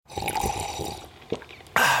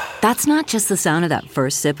That's not just the sound of that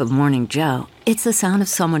first sip of Morning Joe. It's the sound of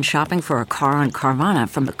someone shopping for a car on Carvana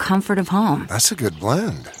from the comfort of home. That's a good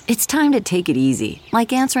blend. It's time to take it easy,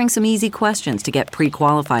 like answering some easy questions to get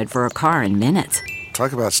pre-qualified for a car in minutes.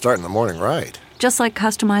 Talk about starting the morning right. Just like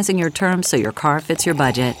customizing your terms so your car fits your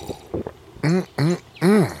budget.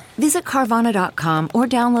 Visit Carvana.com or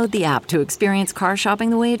download the app to experience car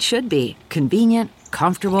shopping the way it should be. Convenient,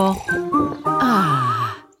 comfortable.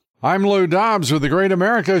 I'm Lou Dobbs with the Great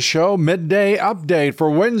America Show Midday Update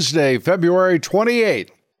for Wednesday, February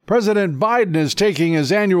 28th. President Biden is taking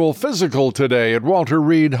his annual physical today at Walter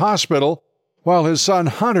Reed Hospital, while his son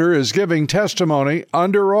Hunter is giving testimony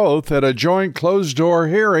under oath at a joint closed-door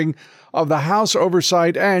hearing of the House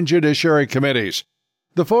Oversight and Judiciary Committees.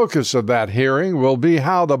 The focus of that hearing will be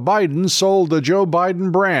how the Bidens sold the Joe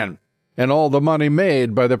Biden brand and all the money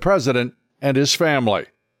made by the president and his family.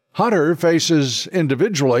 Hunter faces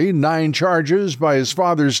individually 9 charges by his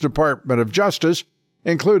father's Department of Justice,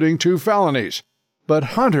 including 2 felonies. But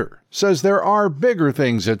Hunter says there are bigger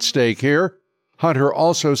things at stake here. Hunter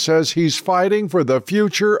also says he's fighting for the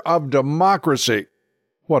future of democracy.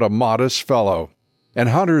 What a modest fellow. And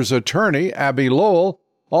Hunter's attorney, Abby Lowell,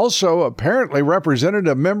 also apparently represented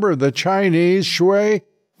a member of the Chinese Shui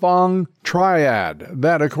Fang Triad.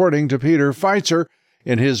 That, according to Peter Feitzer,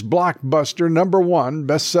 in his blockbuster #1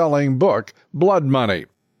 best-selling book, Blood Money.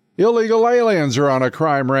 Illegal aliens are on a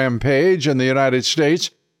crime rampage in the United States.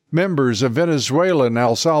 Members of Venezuelan,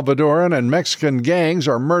 El Salvadoran, and Mexican gangs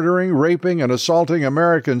are murdering, raping, and assaulting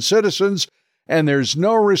American citizens, and there's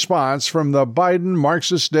no response from the Biden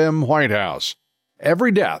Marxist-Dem White House.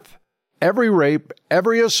 Every death, every rape,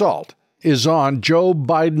 every assault is on Joe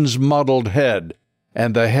Biden's muddled head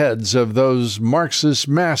and the heads of those Marxist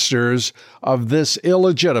masters of this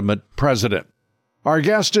illegitimate president. Our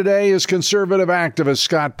guest today is conservative activist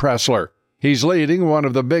Scott Presler. He's leading one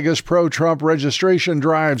of the biggest pro-Trump registration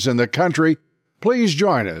drives in the country. Please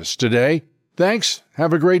join us today. Thanks.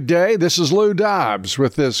 Have a great day. This is Lou Dobbs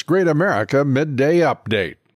with this Great America Midday Update.